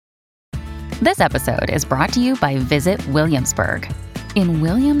This episode is brought to you by Visit Williamsburg. In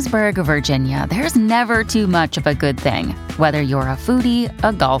Williamsburg, Virginia, there's never too much of a good thing. Whether you're a foodie,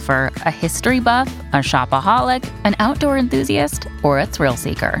 a golfer, a history buff, a shopaholic, an outdoor enthusiast, or a thrill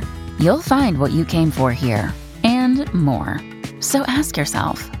seeker, you'll find what you came for here and more. So ask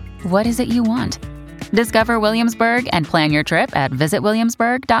yourself, what is it you want? Discover Williamsburg and plan your trip at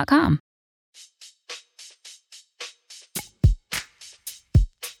visitwilliamsburg.com.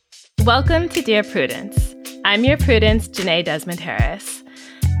 Welcome to Dear Prudence. I'm your Prudence, Janae Desmond Harris.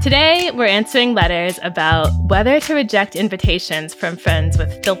 Today, we're answering letters about whether to reject invitations from friends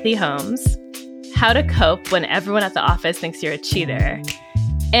with filthy homes, how to cope when everyone at the office thinks you're a cheater,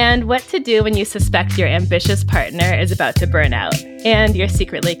 and what to do when you suspect your ambitious partner is about to burn out, and you're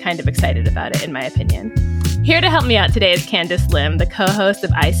secretly kind of excited about it, in my opinion. Here to help me out today is Candace Lim, the co-host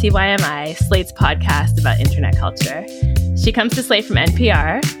of ICYMI, Slate's podcast about internet culture. She comes to Slate from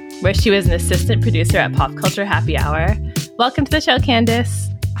NPR, where she was an assistant producer at Pop Culture Happy Hour. Welcome to the show, Candace.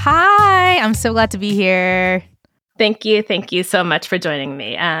 Hi, I'm so glad to be here. Thank you so much for joining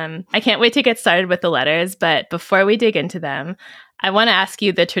me. I can't wait to get started with the letters, but before we dig into them, I want to ask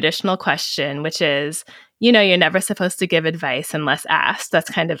you the traditional question, which is, you know, you're never supposed to give advice unless asked.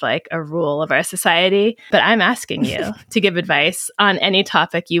 That's kind of like a rule of our society. But I'm asking you to give advice on any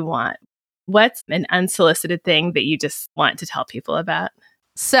topic you want. What's an unsolicited thing that you just want to tell people about?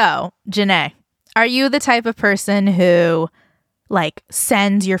 So, Janae, are you the type of person who,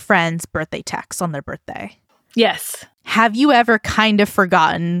 sends your friends birthday texts on their birthday? Yes. Have you ever kind of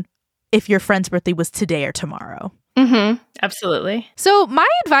forgotten if your friend's birthday was today or tomorrow? Mm-hmm. Absolutely. So my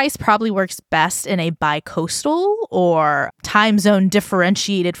advice probably works best in a bi-coastal or time zone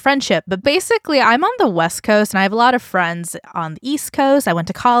differentiated friendship. But basically, I'm on the West Coast and I have a lot of friends on the East Coast. I went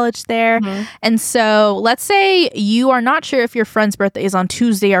to college there. Mm-hmm. And so let's say you are not sure if your friend's birthday is on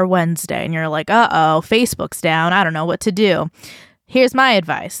Tuesday or Wednesday. And you're like, uh-oh, Facebook's down. I don't know what to do. Here's my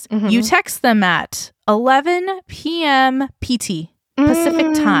advice. Mm-hmm. You text them at 11 p.m. PT.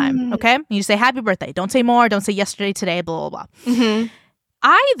 Pacific time, okay? And you say, happy birthday. Don't say more. Don't say yesterday, today, blah, blah, blah. Mm-hmm.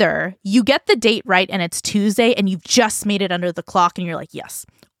 Either you get the date right and it's Tuesday and you've just made it under the clock and you're like, yes.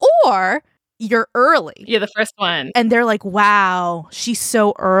 Or you're early. You're the first one. And they're like, wow, she's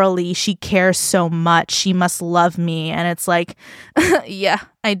so early. She cares so much. She must love me. And it's like, yeah,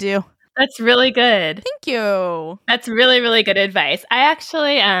 I do. That's really good. Thank you. That's really, really good advice. I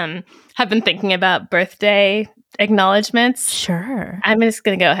actually have been thinking about birthday acknowledgements. Sure. I'm just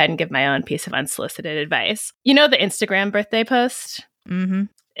going to go ahead and give my own piece of unsolicited advice. You know the Instagram birthday post? Mm-hmm.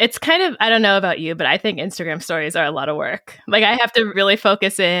 It's kind of, I don't know about you, but I think Instagram stories are a lot of work. Like, I have to really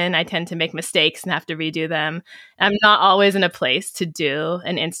focus in. I tend to make mistakes and have to redo them. I'm not always in a place to do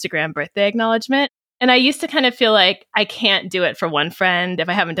an Instagram birthday acknowledgement. And I used to kind of feel like I can't do it for one friend if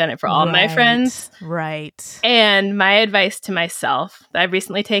I haven't done it for all my friends. Right. And my advice to myself that I've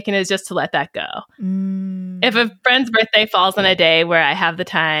recently taken is just to let that go. If a friend's birthday falls on a day where I have the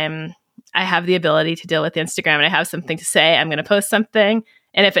time, I have the ability to deal with Instagram and I have something to say, I'm going to post something.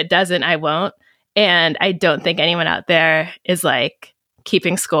 And if it doesn't, I won't. And I don't think anyone out there is like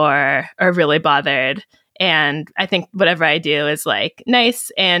keeping score or really bothered. And I think whatever I do is like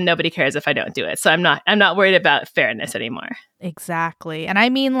nice and nobody cares if I don't do it. So I'm not worried about fairness anymore. Exactly. And I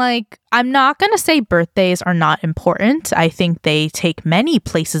mean, I'm not going to say birthdays are not important. I think they take many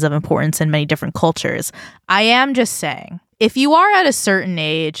places of importance in many different cultures. I am just saying, if you are at a certain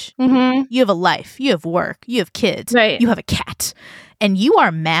age, mm-hmm. you have a life, you have work, you have kids, right. You have a cat, and you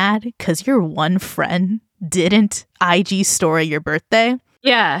are mad because your one friend didn't IG story your birthday.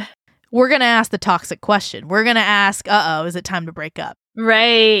 Yeah. We're going to ask the toxic question. We're going to ask, is it time to break up?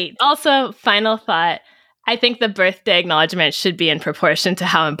 Right. Also, final thought, I think the birthday acknowledgement should be in proportion to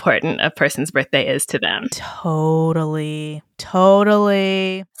how important a person's birthday is to them. Totally.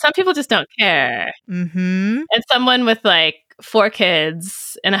 Some people just don't care. Mm-hmm. And someone with 4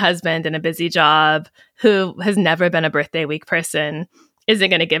 kids and a husband and a busy job who has never been a birthday week person isn't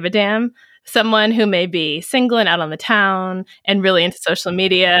going to give a damn. Someone who may be single and out on the town and really into social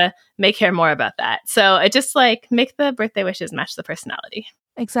media may care more about that. So it just make the birthday wishes match the personality.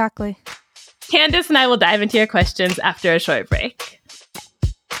 Exactly. Candace and I will dive into your questions after a short break.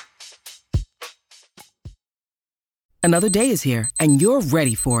 Another day is here and you're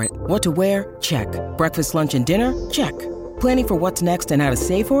ready for it. What to wear? Check. Breakfast, lunch, and dinner? Check. Planning for what's next and how to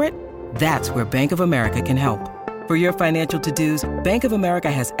save for it? That's where Bank of America can help. For your financial to-dos, Bank of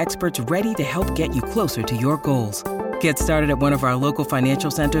America has experts ready to help get you closer to your goals. Get started at one of our local financial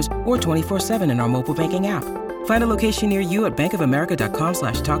centers or 24/7 in our mobile banking app. Find a location near you at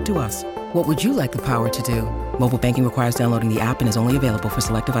bankofamerica.com/talktous. What would you like the power to do? Mobile banking requires downloading the app and is only available for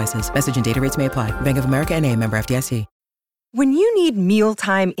select devices. Message and data rates may apply. Bank of America N.A., member FDIC. When you need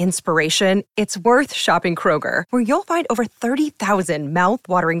mealtime inspiration, it's worth shopping Kroger, where you'll find over 30,000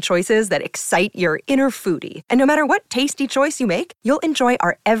 mouth-watering choices that excite your inner foodie. And no matter what tasty choice you make, you'll enjoy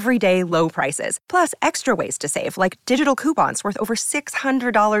our everyday low prices, plus extra ways to save, like digital coupons worth over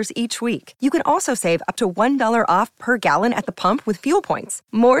 $600 each week. You can also save up to $1 off per gallon at the pump with fuel points.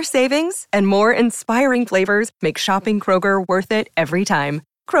 More savings and more inspiring flavors make shopping Kroger worth it every time.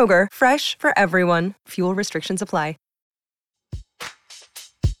 Kroger, fresh for everyone. Fuel restrictions apply.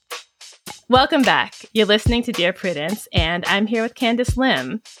 Welcome back. You're listening to Dear Prudence, and I'm here with Candace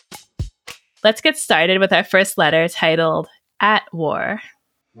Lim. Let's get started with our first letter titled At War.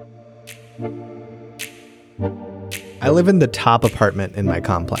 I live in the top apartment in my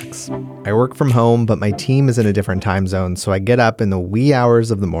complex. I work from home, but my team is in a different time zone, so I get up in the wee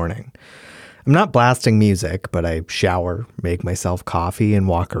hours of the morning. I'm not blasting music, but I shower, make myself coffee, and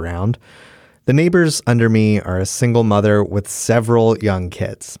walk around. The neighbors under me are a single mother with several young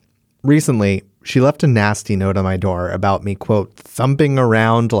kids. Recently, she left a nasty note on my door about me, quote, thumping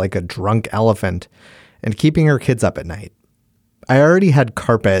around like a drunk elephant and keeping her kids up at night. I already had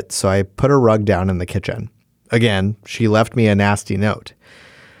carpet, so I put a rug down in the kitchen. Again, she left me a nasty note.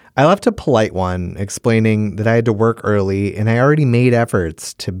 I left a polite one explaining that I had to work early and I already made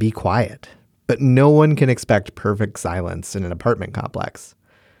efforts to be quiet. But no one can expect perfect silence in an apartment complex.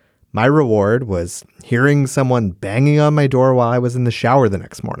 My reward was hearing someone banging on my door while I was in the shower the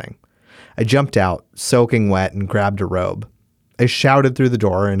next morning. I jumped out, soaking wet, and grabbed a robe. I shouted through the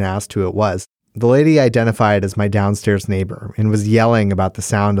door and asked who it was. The lady identified as my downstairs neighbor and was yelling about the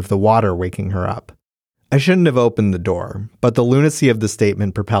sound of the water waking her up. I shouldn't have opened the door, but the lunacy of the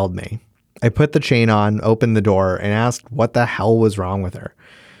statement propelled me. I put the chain on, opened the door, and asked what the hell was wrong with her.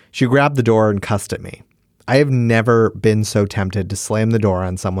 She grabbed the door and cussed at me. I have never been so tempted to slam the door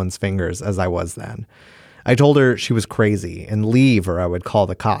on someone's fingers as I was then. I told her she was crazy and leave or I would call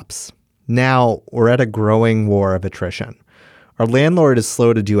the cops. Now, we're at a growing war of attrition. Our landlord is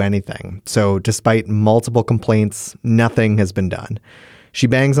slow to do anything, so despite multiple complaints, nothing has been done. She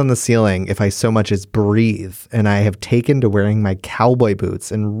bangs on the ceiling if I so much as breathe, and I have taken to wearing my cowboy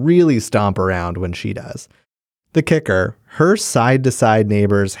boots and really stomp around when she does. The kicker, her side-to-side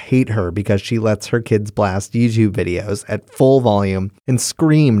neighbors hate her because she lets her kids blast YouTube videos at full volume and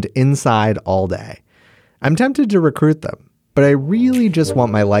screamed inside all day. I'm tempted to recruit them, but I really just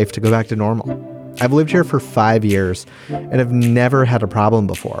want my life to go back to normal. I've lived here for 5 years and have never had a problem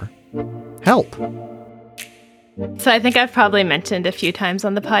before. Help. So I think I've probably mentioned a few times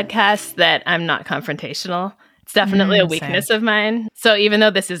on the podcast that I'm not confrontational. It's definitely a weakness of mine. So even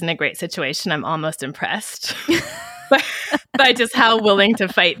though this isn't a great situation, I'm almost impressed by just how willing to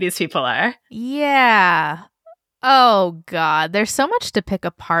fight these people are. Yeah. Oh, God. There's so much to pick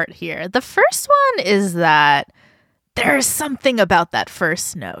apart here. The first one is that there's something about that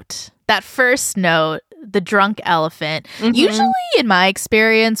first note. That first note, the drunk elephant. Mm-hmm. Usually, in my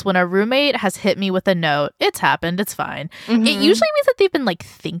experience, when a roommate has hit me with a note, it's happened, it's fine. Mm-hmm. It usually means that they've been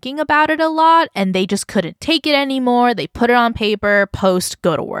thinking about it a lot and they just couldn't take it anymore. They put it on paper, post,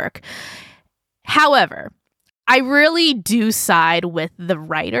 go to work. However, I really do side with the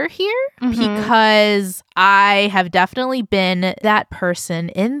writer here because I have definitely been that person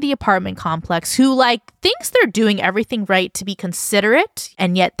in the apartment complex who thinks they're doing everything right to be considerate,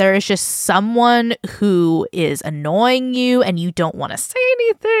 and yet there is just someone who is annoying you and you don't want to say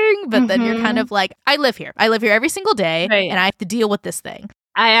anything, but then you're kind of I live here every single day, right, and I have to deal with this thing.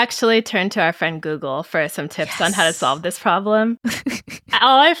 I actually turned to our friend Google for some tips on how to solve this problem.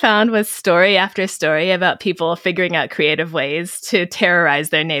 All I found was story after story about people figuring out creative ways to terrorize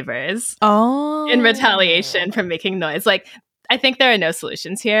their neighbors in retaliation for making noise. I think there are no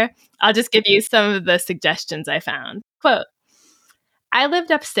solutions here. I'll just give you some of the suggestions I found. Quote, I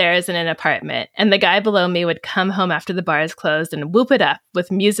lived upstairs in an apartment, and the guy below me would come home after the bars closed and whoop it up with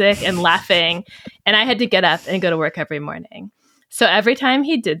music and laughing, and I had to get up and go to work every morning. So every time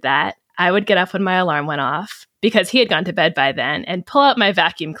he did that, I would get up when my alarm went off because he had gone to bed by then and pull out my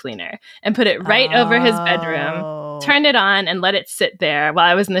vacuum cleaner and put it right over his bedroom, turn it on and let it sit there while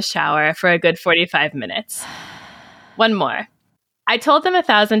I was in the shower for a good 45 minutes. One more. I told them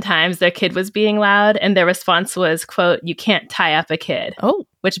 1,000 times their kid was being loud and their response was, quote, you can't tie up a kid. Oh,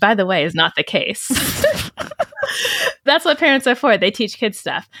 which by the way is not the case. That's what parents are for. They teach kids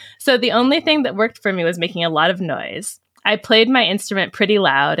stuff. So the only thing that worked for me was making a lot of noise. I played my instrument pretty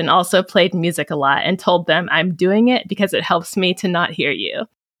loud and also played music a lot and told them I'm doing it because it helps me to not hear you.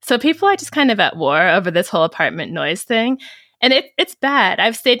 So people are just kind of at war over this whole apartment noise thing. And it's bad.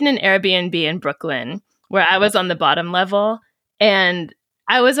 I've stayed in an Airbnb in Brooklyn where I was on the bottom level, and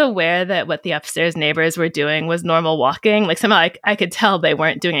I was aware that what the upstairs neighbors were doing was normal walking. Like somehow I could tell they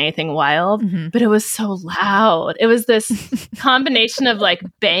weren't doing anything wild, but it was so loud. It was this combination of like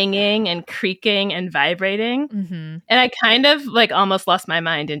banging and creaking and vibrating. And I kind of like almost lost my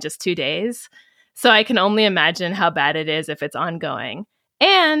mind in just 2 days. So I can only imagine how bad it is if it's ongoing.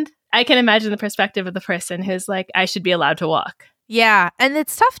 And I can imagine the perspective of the person who's like, I should be allowed to walk. Yeah, and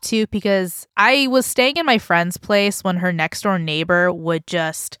it's tough too because I was staying in my friend's place when her next door neighbor would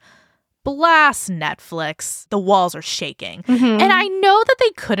just blast Netflix. The walls are shaking. And I know that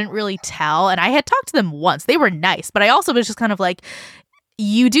they couldn't really tell, and I had talked to them once. They were nice, but I also was just kind of like,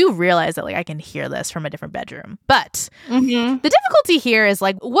 you do realize that like I can hear this from a different bedroom. But the difficulty here is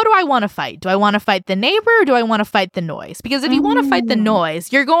like, what do I want to fight? Do I want to fight the neighbor or do I want to fight the noise? Because if you want to fight the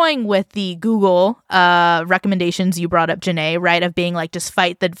noise, you're going with the Google recommendations you brought up, Janae, right? Of being like, just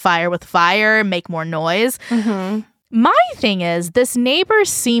fight the fire with fire, make more noise. My thing is, this neighbor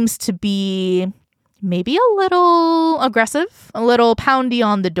seems to be maybe a little aggressive, a little poundy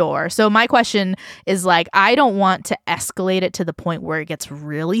on the door. So my question is like, I don't want to escalate it to the point where it gets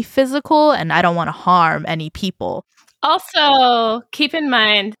really physical, and I don't want to harm any people. Also, keep in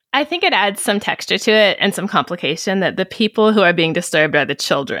mind, I think it adds some texture to it and some complication that the people who are being disturbed are the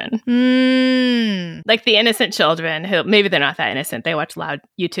children. Like the innocent children who, maybe they're not that innocent. They watch loud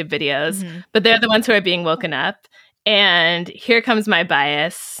YouTube videos, but they're the ones who are being woken up. And here comes my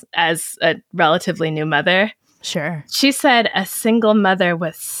bias as a relatively new mother. Sure. She said a single mother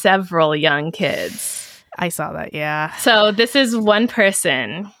with several young kids. I saw that, yeah. So this is one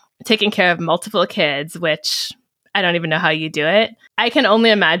person taking care of multiple kids, which I don't even know how you do it. I can only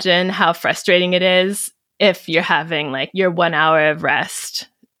imagine how frustrating it is if you're having like your 1 hour of rest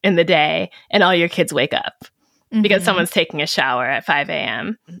in the day and all your kids wake up. Because someone's taking a shower at 5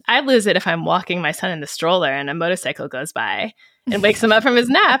 a.m. I lose it if I'm walking my son in the stroller and a motorcycle goes by and wakes him up from his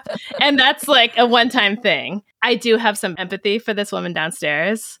nap. And that's like a one-time thing. I do have some empathy for this woman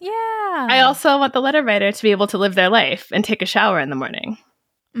downstairs. Yeah. I also want the letter writer to be able to live their life and take a shower in the morning.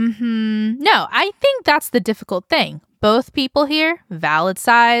 No, I think that's the difficult thing. Both people here, valid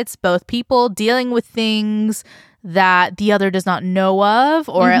sides, both people dealing with things that the other does not know of,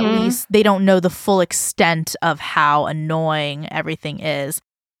 or at least they don't know the full extent of how annoying everything is.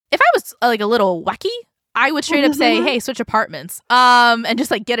 If I was like a little wacky, I would straight up say, hey, switch apartments, and just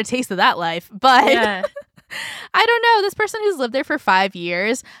like get a taste of that life. But I don't know. This person who's lived there for 5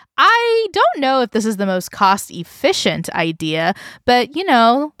 years, I don't know if this is the most cost efficient idea, but you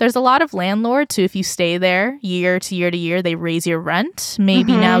know, there's a lot of landlords who, if you stay there year to year to year, they raise your rent.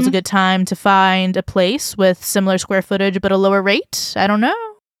 Maybe now's a good time to find a place with similar square footage, but a lower rate. I don't know.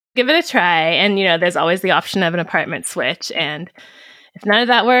 Give it a try. And, you know, there's always the option of an apartment switch. And if none of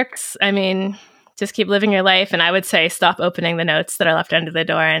that works, I mean, just keep living your life. And I would say stop opening the notes that are left under the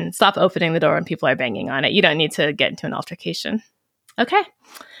door and stop opening the door when people are banging on it. You don't need to get into an altercation. Okay.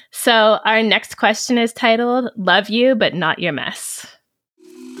 So our next question is titled, Love You, but Not Your Mess.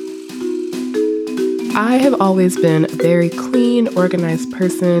 I have always been a very clean, organized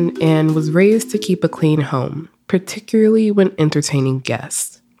person and was raised to keep a clean home, particularly when entertaining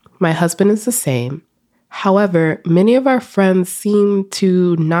guests. My husband is the same. However, many of our friends seem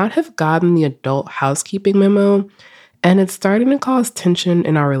to not have gotten the adult housekeeping memo, and it's starting to cause tension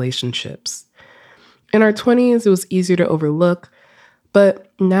in our relationships. In our 20s, it was easier to overlook,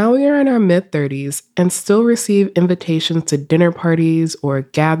 but now we are in our mid-30s and still receive invitations to dinner parties or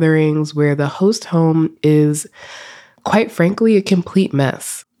gatherings where the host home is, quite frankly, a complete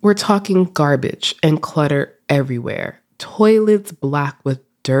mess. We're talking garbage and clutter everywhere, toilets black with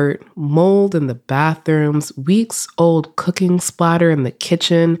dirt, mold in the bathrooms, weeks-old cooking splatter in the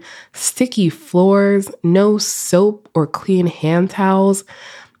kitchen, sticky floors, no soap or clean hand towels,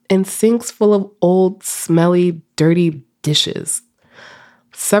 and sinks full of old, smelly, dirty dishes.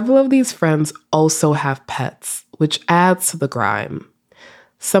 Several of these friends also have pets, which adds to the grime.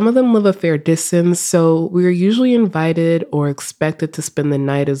 Some of them live a fair distance, so we are usually invited or expected to spend the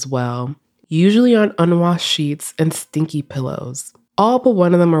night as well, usually on unwashed sheets and stinky pillows. All but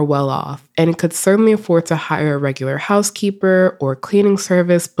one of them are well off and could certainly afford to hire a regular housekeeper or cleaning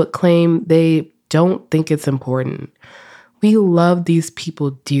service, but claim they don't think it's important. We love these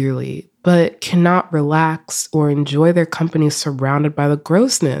people dearly, but cannot relax or enjoy their company surrounded by the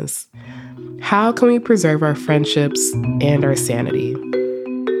grossness. How can we preserve our friendships and our sanity?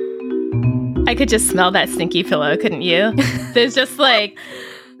 I could just smell that stinky pillow, couldn't you? There's just like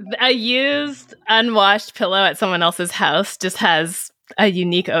a used, unwashed pillow at someone else's house just has a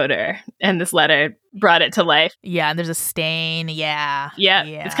unique odor. And this letter brought it to life. Yeah, and there's a stain. Yeah. Yeah.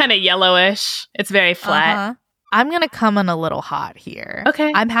 It's kind of yellowish. It's very flat. Uh-huh. I'm going to come in a little hot here.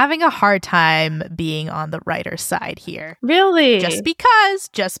 Okay. I'm having a hard time being on the writer's side here. Really? Just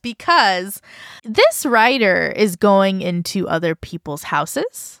because this writer is going into other people's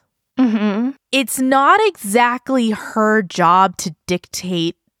houses. Mm-hmm. It's not exactly her job to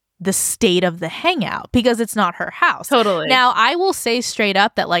dictate the state of the hangout because it's not her house. Totally. Now, I will say straight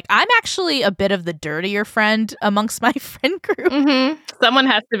up that like I'm actually a bit of the dirtier friend amongst my friend group. Mm-hmm. Someone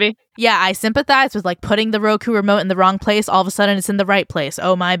has to be. Yeah, I sympathize with like putting the Roku remote in the wrong place. All of a sudden it's in the right place.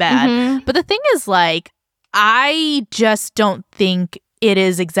 Oh, my bad. Mm-hmm. But the thing is like, I just don't think it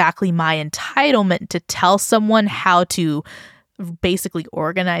is exactly my entitlement to tell someone how to basically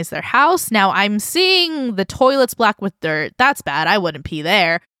organize their house. Now, I'm seeing the toilets black with dirt. That's bad. I wouldn't pee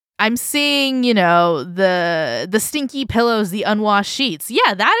there. I'm seeing, you know, the stinky pillows, the unwashed sheets.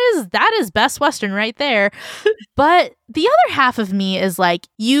 Yeah, that is Best Western right there. But the other half of me is like,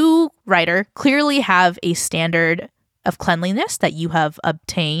 you, writer, clearly have a standard of cleanliness that you have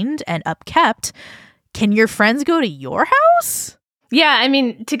obtained and upkept. Can your friends go to your house? Yeah, I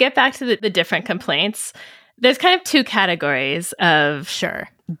mean, to get back to the different complaints, there's kind of two categories of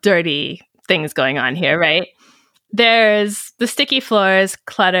dirty things going on here, right? There's the sticky floors,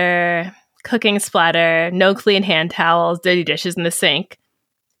 clutter, cooking splatter, no clean hand towels, dirty dishes in the sink.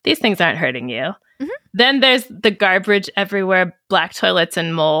 These things aren't hurting you. Mm-hmm. Then there's the garbage everywhere, black toilets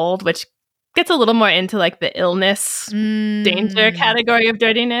and mold, which gets a little more into like the illness, danger category of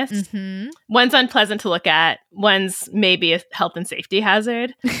dirtiness. Mm-hmm. One's unpleasant to look at. One's maybe a health and safety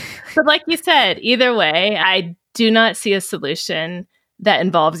hazard. But like you said, either way, I do not see a solution that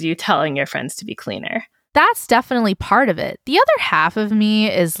involves you telling your friends to be cleaner. That's definitely part of it. The other half of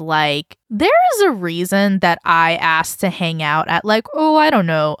me is like, there is a reason that I asked to hang out at like, oh, I don't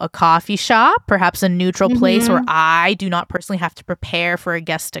know, a coffee shop, perhaps a neutral place where I do not personally have to prepare for a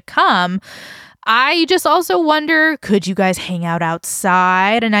guest to come. I just also wonder, could you guys hang out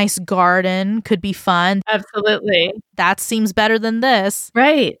outside? A nice garden could be fun. Absolutely. That seems better than this.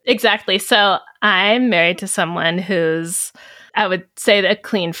 Right. Exactly. So I'm married to someone who's, I would say, a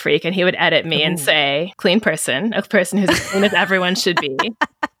clean freak, and he would edit me and say, clean person, a person who's as clean as everyone should be.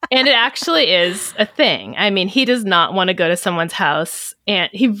 And it actually is a thing. I mean, he does not want to go to someone's house, and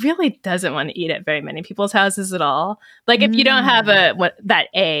he really doesn't want to eat at very many people's houses at all. Like if you don't have that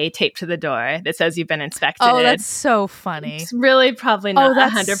A taped to the door that says you've been inspected. Oh, that's so funny. It's really probably not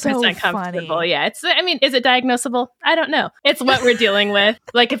 100% so comfortable. funny. Yeah. Is it diagnosable? I don't know. It's what we're dealing with.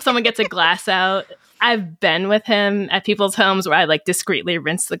 Like if someone gets a glass out, I've been with him at people's homes where I like discreetly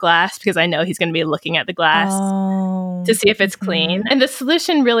rinse the glass because I know he's going to be looking at the glass to see if it's clean. And the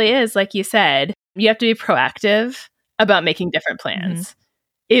solution really is, like you said, you have to be proactive about making different plans,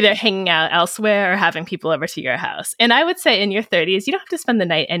 either hanging out elsewhere or having people over to your house. And I would say in your 30s, you don't have to spend the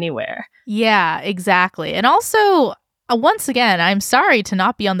night anywhere. Yeah, exactly. And also, once again, I'm sorry to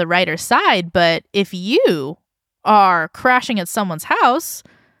not be on the writer's side, but if you are crashing at someone's house,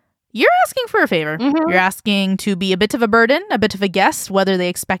 you're asking for a favor. You're asking to be a bit of a burden, a bit of a guest, whether they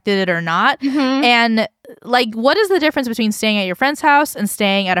expected it or not. And like, what is the difference between staying at your friend's house and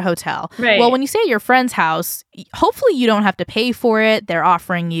staying at a hotel? Right. Well, when you stay at your friend's house, hopefully you don't have to pay for it. They're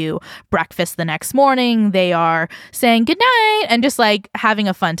offering you breakfast the next morning. They are saying goodnight and just like having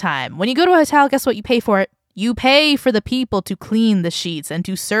a fun time. When you go to a hotel, guess what? You pay for it. You pay for the people to clean the sheets and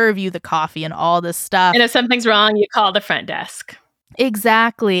to serve you the coffee and all this stuff. And if something's wrong, you call the front desk.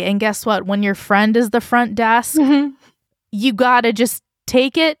 Exactly. And guess what? When your friend is the front desk, you gotta just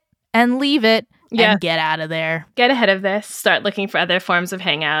take it and leave it and get out of there. Get ahead of this. Start looking for other forms of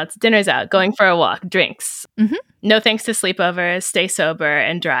hangouts. Dinner's out. Going for a walk. Drinks. No thanks to sleepovers. Stay sober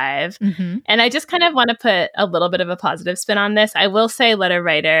and drive. And I just kind of want to put a little bit of a positive spin on this. I will say, letter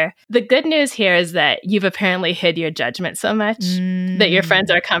writer, the good news here is that you've apparently hid your judgment so much that your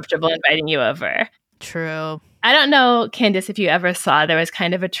friends are comfortable inviting you over. True. I don't know, Candace, if you ever saw, there was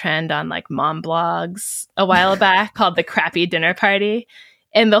kind of a trend on like mom blogs a while back called the crappy dinner party.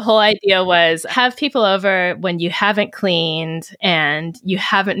 And the whole idea was have people over when you haven't cleaned and you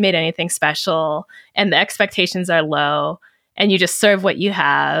haven't made anything special and the expectations are low and you just serve what you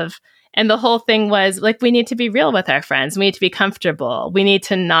have. And the whole thing was like, we need to be real with our friends. We need to be comfortable. We need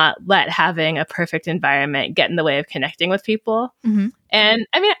to not let having a perfect environment get in the way of connecting with people. And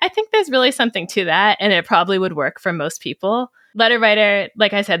I mean, I think there's really something to that, and it probably would work for most people. Letter writer,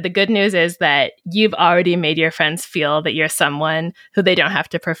 like I said, the good news is that you've already made your friends feel that you're someone who they don't have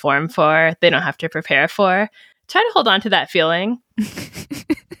to perform for, they don't have to prepare for. Try to hold on to that feeling.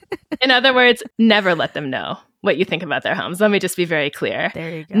 In other words, never let them know what you think about their homes. Let me just be very clear.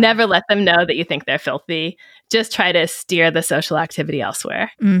 There you go. Never let them know that you think they're filthy. Just try to steer the social activity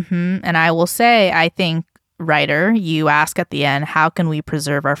elsewhere. And I will say, I think, writer, you ask at the end, how can we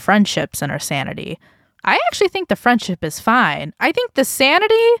preserve our friendships and our sanity? I actually think the friendship is fine. I think the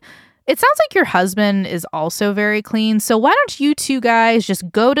sanity, it sounds like your husband is also very clean. So why don't you two guys just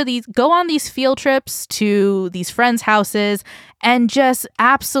go on these field trips to these friends' houses and just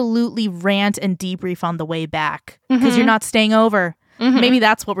absolutely rant and debrief on the way back because you're not staying over. Maybe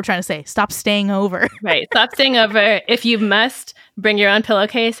that's what we're trying to say. Stop staying over. Right. Stop staying over. If you must, bring your own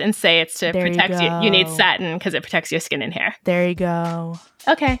pillowcase and say it's to protect you. You need satin because it protects your skin and hair. There you go.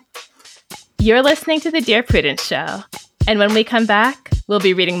 Okay. You're listening to the Dear Prudence Show. And when we come back, we'll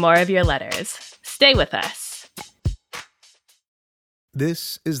be reading more of your letters. Stay with us.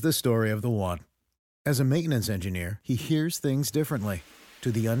 This is the story of the one. As a maintenance engineer, he hears things differently.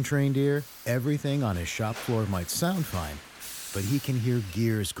 To the untrained ear, everything on his shop floor might sound fine, but he can hear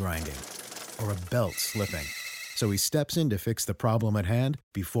gears grinding or a belt slipping. So he steps in to fix the problem at hand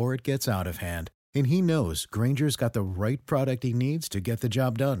before it gets out of hand. And he knows Grainger's got the right product he needs to get the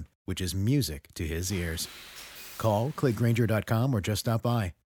job done, which is music to his ears. Call, click Grainger.com, or just stop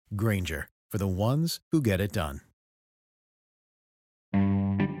by. Grainger, for the ones who get it done.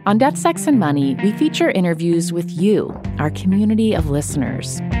 On Death, Sex, and Money, we feature interviews with you, our community of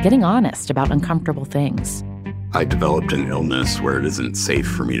listeners, getting honest about uncomfortable things. I developed an illness where it isn't safe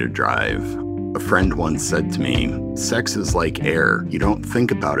for me to drive. A friend once said to me, sex is like air. You don't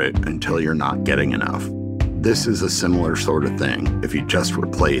think about it until you're not getting enough. This is a similar sort of thing if you just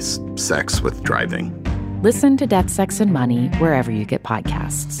replace sex with driving. Listen to Death, Sex, and Money wherever you get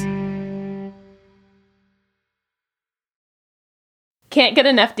podcasts. Can't get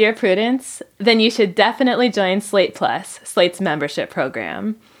enough Dear Prudence? Then you should definitely join Slate Plus, Slate's membership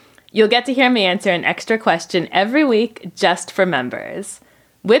program. You'll get to hear me answer an extra question every week just for members.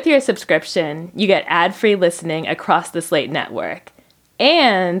 With your subscription, you get ad-free listening across the Slate network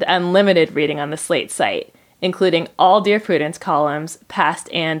and unlimited reading on the Slate site, including all Dear Prudence columns,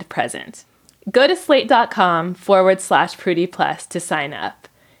 past and present. Go to slate.com/Prudie Plus to sign up.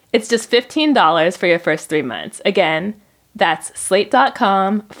 It's just $15 for your first 3 months. Again, that's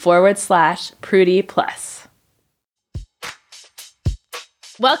slate.com/Prudie Plus.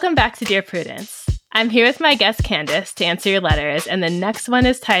 Welcome back to Dear Prudence. I'm here with my guest Candace to answer your letters, and the next one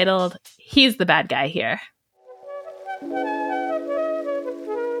is titled, He's the Bad Guy Here.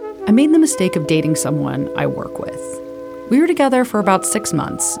 I made the mistake of dating someone I work with. We were together for about 6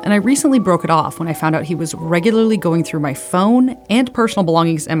 months, and I recently broke it off when I found out he was regularly going through my phone and personal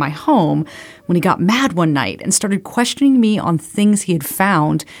belongings in my home when he got mad one night and started questioning me on things he had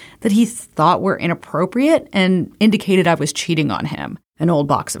found that he thought were inappropriate and indicated I was cheating on him. An old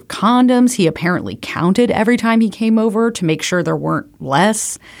box of condoms he apparently counted every time he came over to make sure there weren't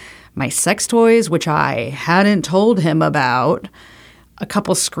less. My sex toys, which I hadn't told him about. A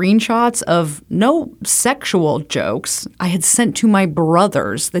couple screenshots of no sexual jokes I had sent to my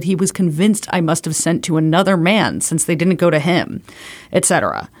brothers that he was convinced I must have sent to another man since they didn't go to him,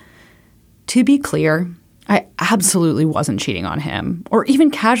 etc. To be clear, I absolutely wasn't cheating on him or even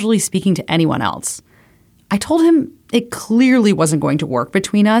casually speaking to anyone else. I told him it clearly wasn't going to work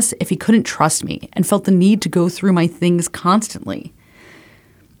between us if he couldn't trust me and felt the need to go through my things constantly.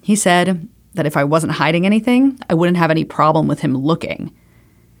 He said that if I wasn't hiding anything, I wouldn't have any problem with him looking.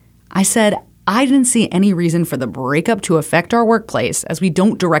 I said I didn't see any reason for the breakup to affect our workplace as we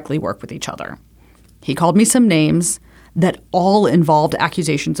don't directly work with each other. He called me some names that all involved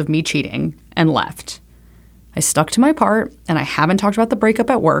accusations of me cheating and left. I stuck to my part, and I haven't talked about the breakup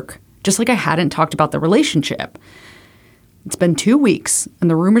at work, just like I hadn't talked about the relationship. It's been 2 weeks, and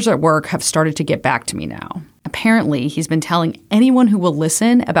the rumors at work have started to get back to me now. Apparently, he's been telling anyone who will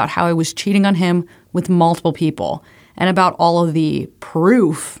listen about how I was cheating on him with multiple people and about all of the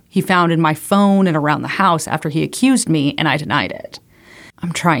proof he found in my phone and around the house after he accused me and I denied it.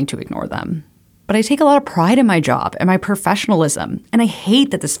 I'm trying to ignore them. But I take a lot of pride in my job and my professionalism, and I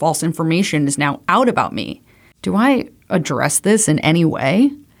hate that this false information is now out about me. Do I address this in any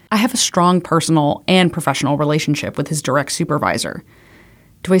way? I have a strong personal and professional relationship with his direct supervisor.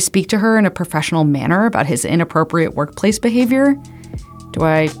 Do I speak to her in a professional manner about his inappropriate workplace behavior? Do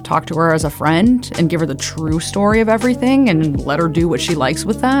I talk to her as a friend and give her the true story of everything and let her do what she likes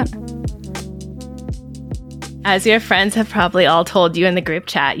with that? As your friends have probably all told you in the group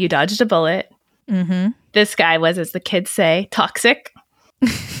chat, you dodged a bullet. Mm-hmm. This guy was, as the kids say, toxic.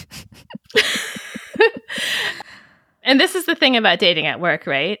 And this is the thing about dating at work,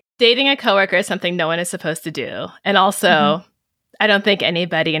 right? Dating a coworker is something no one is supposed to do. And also, I don't think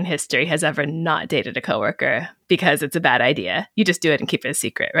anybody in history has ever not dated a coworker because it's a bad idea. You just do it and keep it a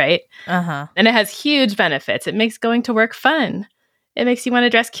secret, right? Uh-huh. And it has huge benefits. It makes going to work fun. It makes you want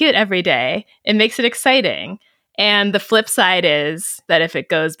to dress cute every day. It makes it exciting. And the flip side is that if it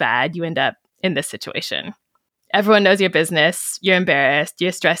goes bad, you end up in this situation. Everyone knows your business. You're embarrassed.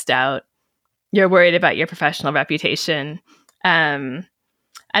 You're stressed out. You're worried about your professional reputation. I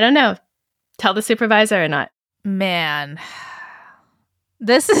don't know. Tell the supervisor or not. Man,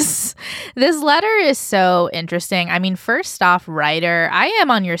 this letter is so interesting. I mean, first off, writer, I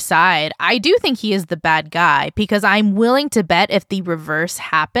am on your side. I do think he is the bad guy because I'm willing to bet if the reverse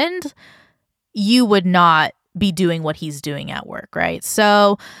happened, you would not be doing what he's doing at work, right?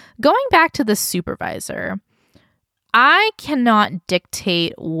 So going back to the supervisor, I cannot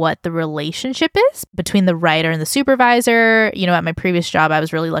dictate what the relationship is between the writer and the supervisor. You know, at my previous job, I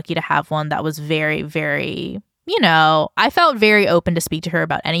was really lucky to have one that was very, very, you know, I felt very open to speak to her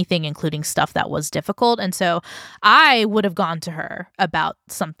about anything, including stuff that was difficult. And so I would have gone to her about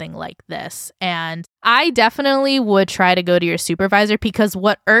something like this. And I definitely would try to go to your supervisor because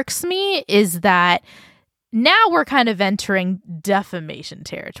what irks me is that now we're kind of entering defamation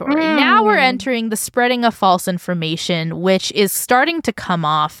territory. Now we're entering the spreading of false information, which is starting to come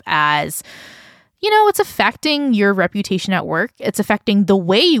off as, you know, it's affecting your reputation at work. It's affecting the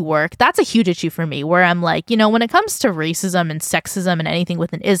way you work. That's a huge issue for me, where I'm like, you know, when it comes to racism and sexism and anything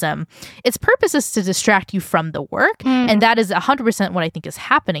with an ism, its purpose is to distract you from the work. And that is 100% what I think is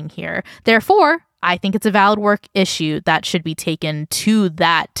happening here. Therefore, I think it's a valid work issue that should be taken to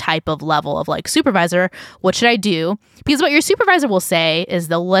that type of level of like, supervisor, what should I do? Because what your supervisor will say is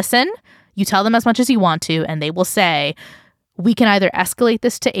they'll listen, you tell them as much as you want to, and they will say, we can either escalate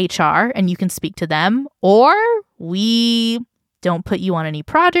this to HR and you can speak to them, or we don't put you on any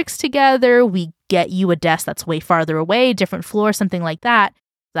projects together. We get you a desk that's way farther away, different floor, something like that.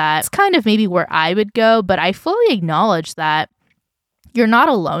 That's kind of maybe where I would go, but I fully acknowledge that you're not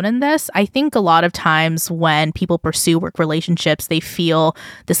alone in this. I think a lot of times when people pursue work relationships, they feel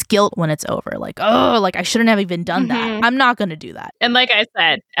this guilt when it's over. Like, oh, like I shouldn't have even done that. I'm not going to do that. And like I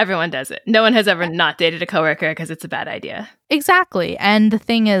said, everyone does it. No one has ever not dated a coworker because it's a bad idea. Exactly. And the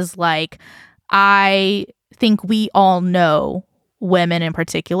thing is, like, I think we all know women in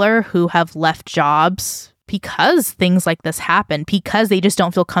particular who have left jobs because things like this happen, because they just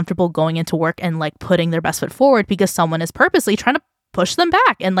don't feel comfortable going into work and like putting their best foot forward because someone is purposely trying to push them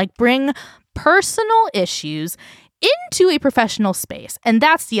back and like bring personal issues into a professional space. And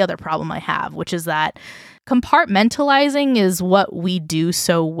that's the other problem I have, which is that compartmentalizing is what we do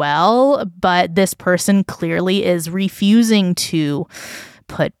so well, but this person clearly is refusing to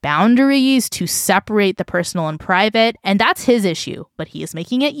put boundaries, to separate the personal and private, and that's his issue, but he is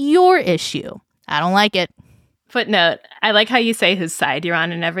making it your issue. I don't like it. Footnote, I like how you say whose side you're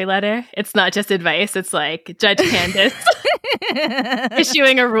on in every letter. It's not just advice. It's like Judge Candace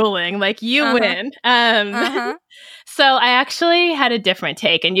issuing a ruling, like you win. So I actually had a different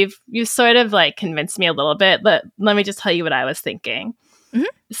take, and you've sort of like convinced me a little bit, but let me just tell you what I was thinking.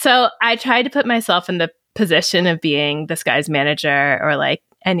 So I tried to put myself in the position of being this guy's manager or like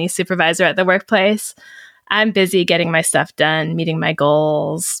any supervisor at the workplace. I'm busy getting my stuff done, meeting my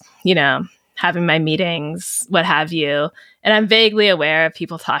goals, you know, having my meetings, what have you. And I'm vaguely aware of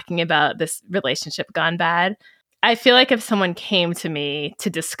people talking about this relationship gone bad. I feel like if someone came to me to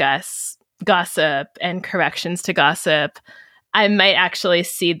discuss gossip and corrections to gossip, I might actually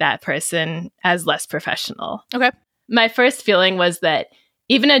see that person as less professional. Okay. My first feeling was that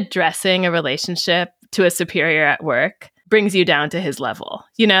even addressing a relationship to a superior at work brings you down to his level,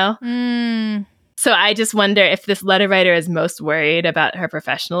 you know? So I just wonder if this letter writer is most worried about her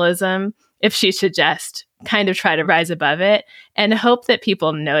professionalism, if she should just kind of try to rise above it and hope that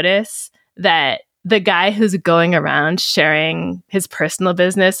people notice that the guy who's going around sharing his personal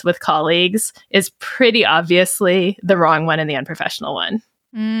business with colleagues is pretty obviously the wrong one and the unprofessional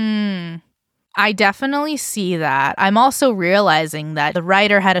one. I definitely see that. I'm also realizing that the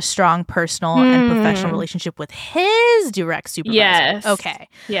writer had a strong personal and professional relationship with his direct supervisor. Yes. Okay.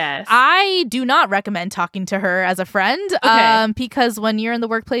 Yes. I do not recommend talking to her as a friend because when you're in the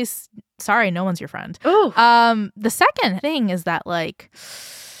workplace, sorry, no one's your friend. Ooh. The second thing is that, like,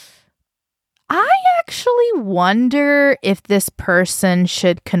 I actually wonder if this person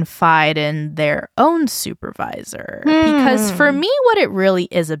should confide in their own supervisor. Because for me, what it really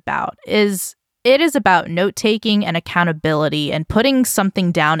is about is it is about note-taking and accountability and putting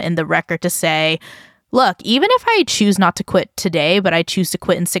something down in the record to say, look, even if I choose not to quit today, but I choose to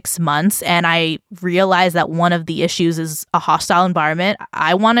quit in 6 months, and I realize that one of the issues is a hostile environment,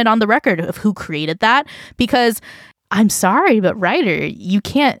 I want it on the record of who created that. Because I'm sorry, but Ryder, you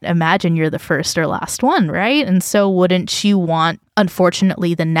can't imagine you're the first or last one, right? And so wouldn't you want,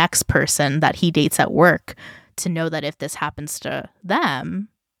 unfortunately, the next person that he dates at work to know that if this happens to them,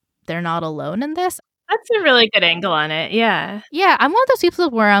 they're not alone in this? That's a really good angle on it. Yeah. Yeah, I'm one of those people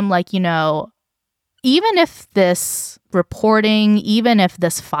where I'm like, even if this reporting, even if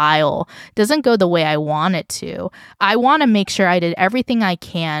this file doesn't go the way I want it to, I want to make sure I did everything I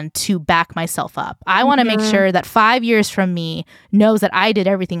can to back myself up. I want to make sure that 5 years from me knows that I did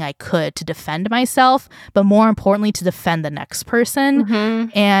everything I could to defend myself, but more importantly, to defend the next person.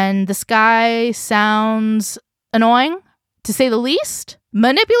 And this guy sounds annoying, to say the least,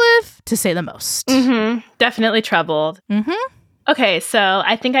 manipulative, to say the most. Definitely troubled. Okay, so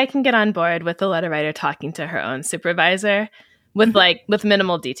I think I can get on board with the letter writer talking to her own supervisor with with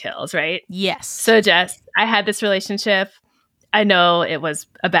minimal details, right? Yes. So Jess, I had this relationship. I know it was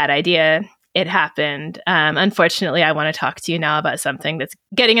a bad idea. It happened. Unfortunately, I want to talk to you now about something that's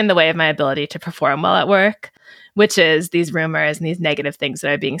getting in the way of my ability to perform well at work, which is these rumors and these negative things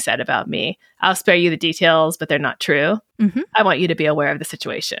that are being said about me. I'll spare you the details, but they're not true. I want you to be aware of the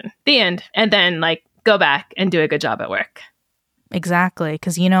situation. The end. And then go back and do a good job at work. Exactly.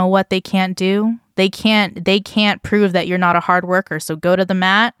 Because you know what they can't do? They can't prove that you're not a hard worker. So go to the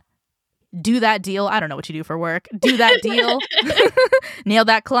mat, do that deal. I don't know what you do for work. Do that deal. Nail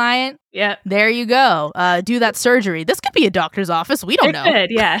that client. Yeah. There you go. Do that surgery. This could be a doctor's office. We don't know.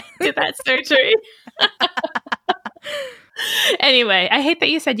 Could, yeah. Do that surgery. Anyway, I hate that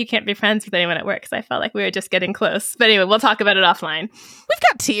you said you can't be friends with anyone at work because I felt like we were just getting close. But anyway, we'll talk about it offline. We've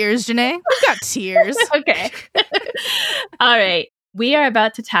got tears, Janae. We've got tears. Okay. All right. We are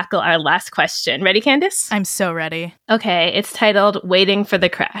about to tackle our last question. Ready, Candace? I'm so ready. Okay. It's titled Waiting for the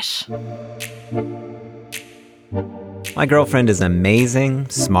Crash. My girlfriend is amazing,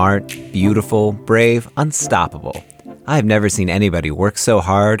 smart, beautiful, brave, unstoppable. I have never seen anybody work so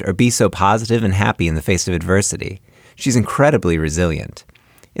hard or be so positive and happy in the face of adversity. She's incredibly resilient.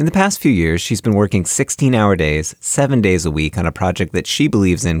 In the past few years, she's been working 16-hour days, 7 days a week on a project that she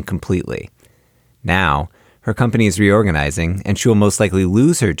believes in completely. Now, her company is reorganizing, and she will most likely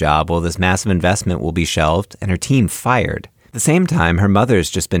lose her job while this massive investment will be shelved and her team fired. At the same time, her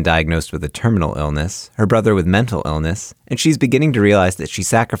mother's just been diagnosed with a terminal illness, her brother with mental illness, and she's beginning to realize that she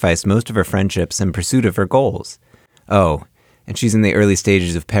sacrificed most of her friendships in pursuit of her goals. Oh, and she's in the early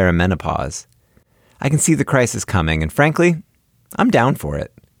stages of perimenopause. I can see the crisis coming, and frankly, I'm down for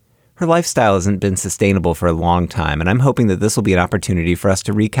it. Her lifestyle hasn't been sustainable for a long time, and I'm hoping that this will be an opportunity for us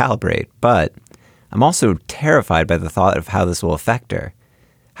to recalibrate, but I'm also terrified by the thought of how this will affect her.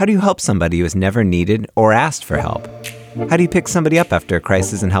 How do you help somebody who has never needed or asked for help? How do you pick somebody up after a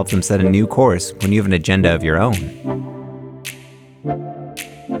crisis and help them set a new course when you have an agenda of your own?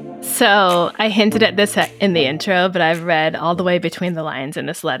 So I hinted at this in the intro, but I've read all the way between the lines in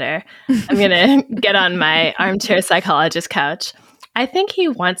this letter. I'm going to get on my armchair psychologist couch. I think he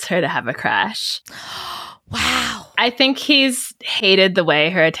wants her to have a crash. Wow. I think he's hated the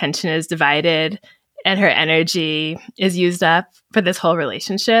way her attention is divided and her energy is used up for this whole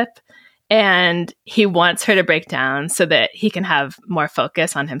relationship. And he wants her to break down so that he can have more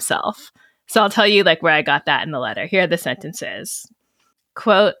focus on himself. So I'll tell you where I got that in the letter. Here are the sentences.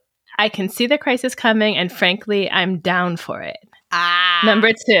 Quote, I can see the crisis coming, and frankly, I'm down for it.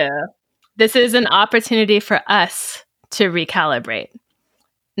 Number 2, this is an opportunity for us to recalibrate.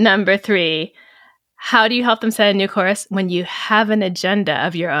 Number 3, how do you help them set a new course when you have an agenda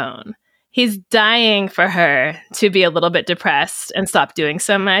of your own? He's dying for her to be a little bit depressed and stop doing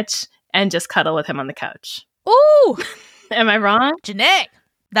so much and just cuddle with him on the couch. Ooh! Am I wrong? Janae,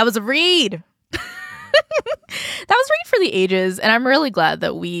 that was a read. That was read for the ages, and I'm really glad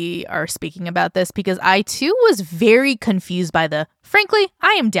that we are speaking about this because I too was very confused by the frankly,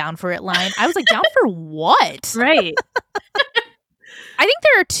 I am down for it line. I was like, down for what? Right. I think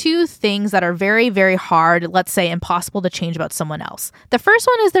there are 2 things that are very, very hard, let's say impossible to change about someone else. The first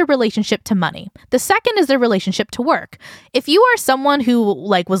one is their relationship to money. The second is their relationship to work. If you are someone who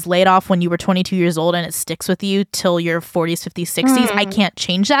was laid off when you were 22 years old and it sticks with you till your 40s, 50s, 60s, I can't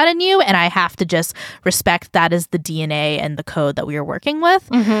change that in you. And I have to just respect that is the DNA and the code that we are working with.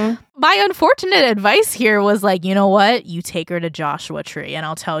 My unfortunate advice here was you know what? You take her to Joshua Tree and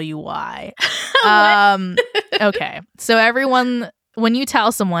I'll tell you why. Okay. So everyone... When you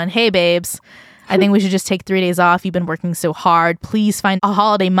tell someone, hey, babes, I think we should just take 3 days off. You've been working so hard. Please find a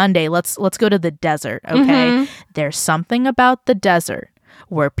holiday Monday. Let's go to the desert, okay? There's something about the desert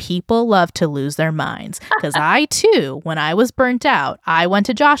where people love to lose their minds. Because I, too, when I was burnt out, I went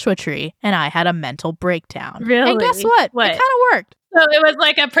to Joshua Tree and I had a mental breakdown. Really? And guess what? It kind of worked. So it was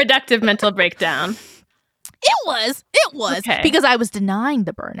like a productive mental breakdown. It was. Okay. Because I was denying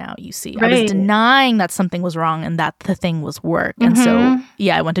the burnout, you see. I Right. was denying that something was wrong and that the thing was work. And so,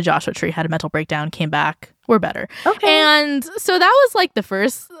 yeah, I went to Joshua Tree, had a mental breakdown, came back. We're better. Okay. And so that was like the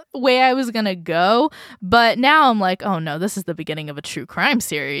first way I was going to go. But now I'm like, oh no, this is the beginning of a true crime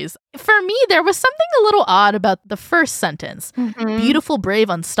series. For me, there was something a little odd about the first sentence. Beautiful, brave,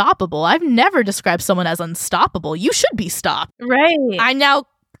 unstoppable. I've never described someone as unstoppable. You should be stopped. Right. I'm now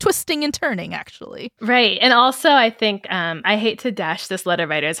twisting and turning, actually. Right. And also, I think I hate to dash this letter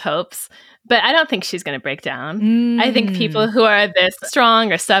writer's hopes, but I don't think she's going to break down. I think people who are this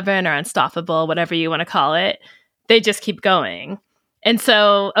strong or stubborn or unstoppable, whatever you want to call it, they just keep going. And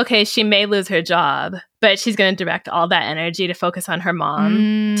so, okay, she may lose her job, but she's going to direct all that energy to focus on her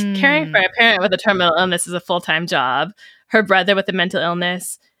mom. Caring for a parent with a terminal illness is a full-time job. Her brother with a mental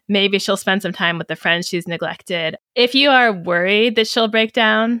illness, maybe she'll spend some time with the friends she's neglected. If you are worried that she'll break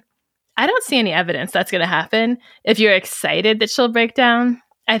down, I don't see any evidence that's going to happen. If you're excited that she'll break down,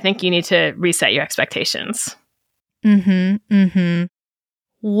 I think you need to reset your expectations.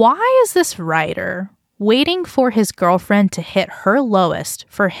 Why is this writer waiting for his girlfriend to hit her lowest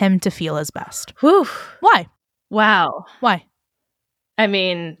for him to feel his best? Whew. Why? Wow. Why? I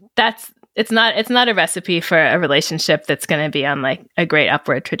mean, it's not a recipe for a relationship that's going to be on like a great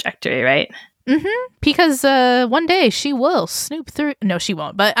upward trajectory, right? Because one day she will snoop through. No, she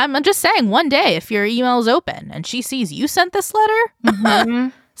won't. But I'm just saying, one day if your email is open and she sees you sent this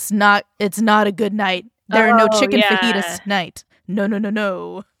letter, it's not a good night. There are no chicken fajitas night.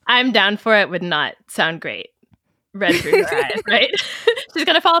 No. I'm down for it would not sound great. Red through her eyes, right? She's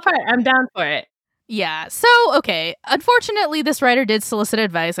going to fall apart. I'm down for it. Yeah. So, okay. Unfortunately, this writer did solicit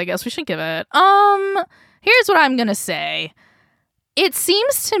advice. I guess we should give it. Here's what I'm going to say. It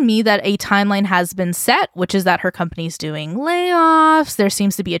seems to me that a timeline has been set, which is that her company's doing layoffs. There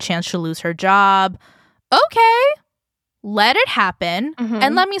seems to be a chance she'll lose her job. Okay. Let it happen.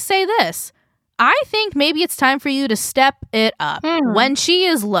 And let me say this. I think maybe it's time for you to step it up. When she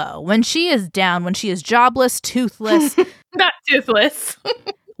is low, when she is down, when she is jobless, toothless. Not toothless.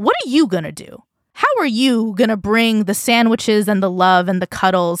 What are you going to do? How are you going to bring the sandwiches and the love and the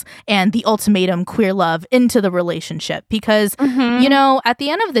cuddles and the ultimatum queer love into the relationship? Because, you know, at the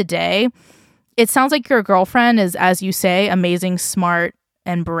end of the day, it sounds like your girlfriend is, as you say, amazing, smart,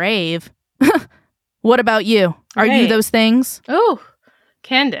 and brave. What about you? Are you those things? Oh,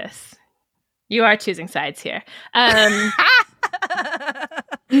 Candace, you are choosing sides here.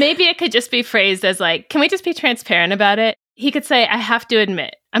 Maybe it could just be phrased as like, can we just be transparent about it? He could say, I have to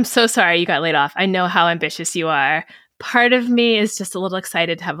admit, I'm so sorry you got laid off. I know how ambitious you are. Part of me is just a little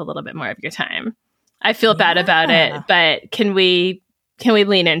excited to have a little bit more of your time. I feel bad about it, but can we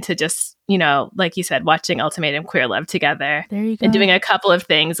lean into just, you know, like you said, watching Ultimatum Queer Love together and doing a couple of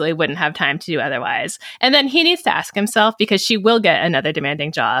things we wouldn't have time to do otherwise. And then he needs to ask himself, because she will get another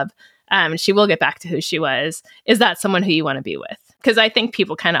demanding job. She will get back to who she was. Is that someone who you want to be with? Because I think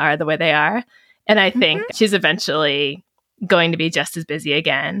people kind of are the way they are. And I think she's eventually going to be just as busy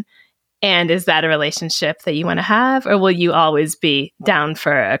again. And is that a relationship that you want to have? Or will you always be down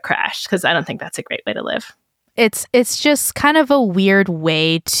for a crash? Because I don't think that's a great way to live. It's just kind of a weird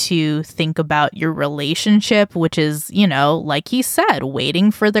way to think about your relationship, which is, you know, like he said,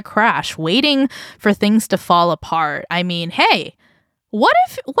 waiting for the crash, waiting for things to fall apart. I mean, hey, what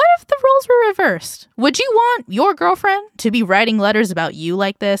if the roles were reversed? Would you want your girlfriend to be writing letters about you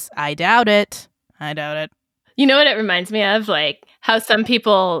like this? I doubt it. You know what it reminds me of? Like how some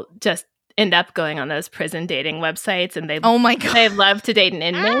people just end up going on those prison dating websites and they love to date an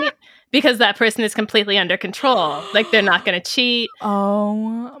inmate because that person is completely under control. Like they're not going to cheat.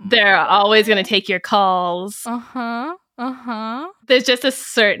 They're always going to take your calls. There's just a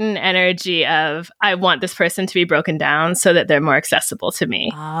certain energy of, I want this person to be broken down so that they're more accessible to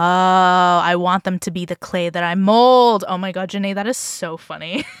me. Oh, I want them to be the clay that I mold. Oh my God, Janae, that is so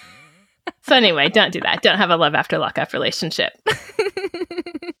funny. So anyway, don't do that. Don't have a love after lockup relationship.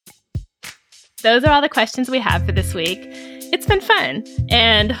 Those are all the questions we have for this week. It's been fun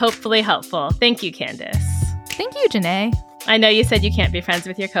and hopefully helpful. Thank you, Candace. Thank you, Janae. I know you said you can't be friends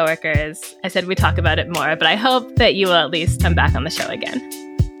with your coworkers. I said we talk about it more, but I hope that you will at least come back on the show again.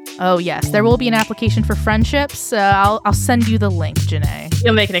 Oh, yes. There will be an application for friendships. I'll send you the link, Janae.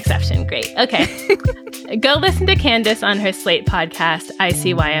 You'll make an exception. Great. Okay. Go listen to Candace on her Slate podcast,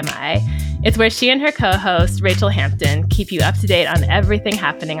 ICYMI. It's where she and her co-host, Rachel Hampton, keep you up to date on everything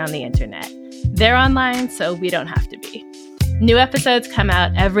happening on the internet. They're online, so we don't have to be. New episodes come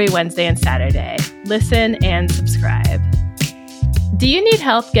out every Wednesday and Saturday. Listen and subscribe. Do you need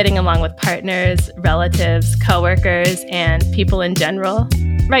help getting along with partners, relatives, coworkers, and people in general?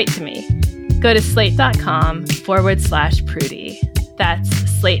 Write to me. go to slate.com/Prudie. That's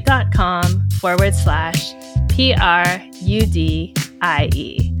slate.com/PRUDIE.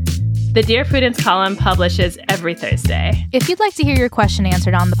 The Dear Prudence column publishes every Thursday. If you'd like to hear your question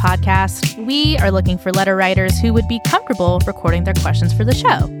answered on the podcast, we are looking for letter writers who would be comfortable recording their questions for the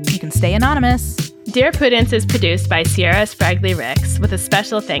show. You can stay anonymous. Dear Prudence is produced by Sierra Spragley-Ricks with a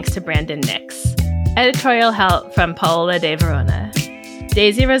special thanks to Brandon Nix. Editorial help from Paola De Verona.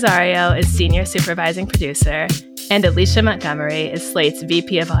 Daisy Rosario is senior supervising producer, and Alicia Montgomery is Slate's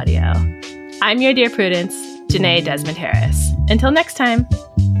VP of audio. I'm your Dear Prudence, Janae Desmond Harris. Until next time.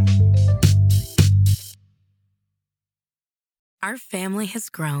 Our family has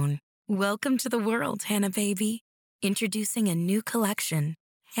grown. Welcome to the world, Hannah baby. Introducing a new collection,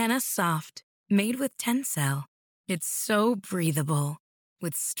 Hannah Soft, made with Tencel. It's so breathable,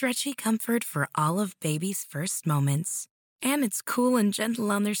 with stretchy comfort for all of baby's first moments. And it's cool and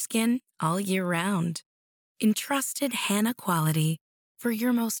gentle on their skin all year round. Entrusted Hannah quality for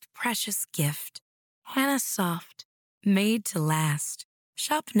your most precious gift. Hannah Soft, made to last.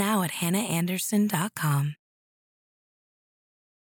 Shop now at hannahanderson.com.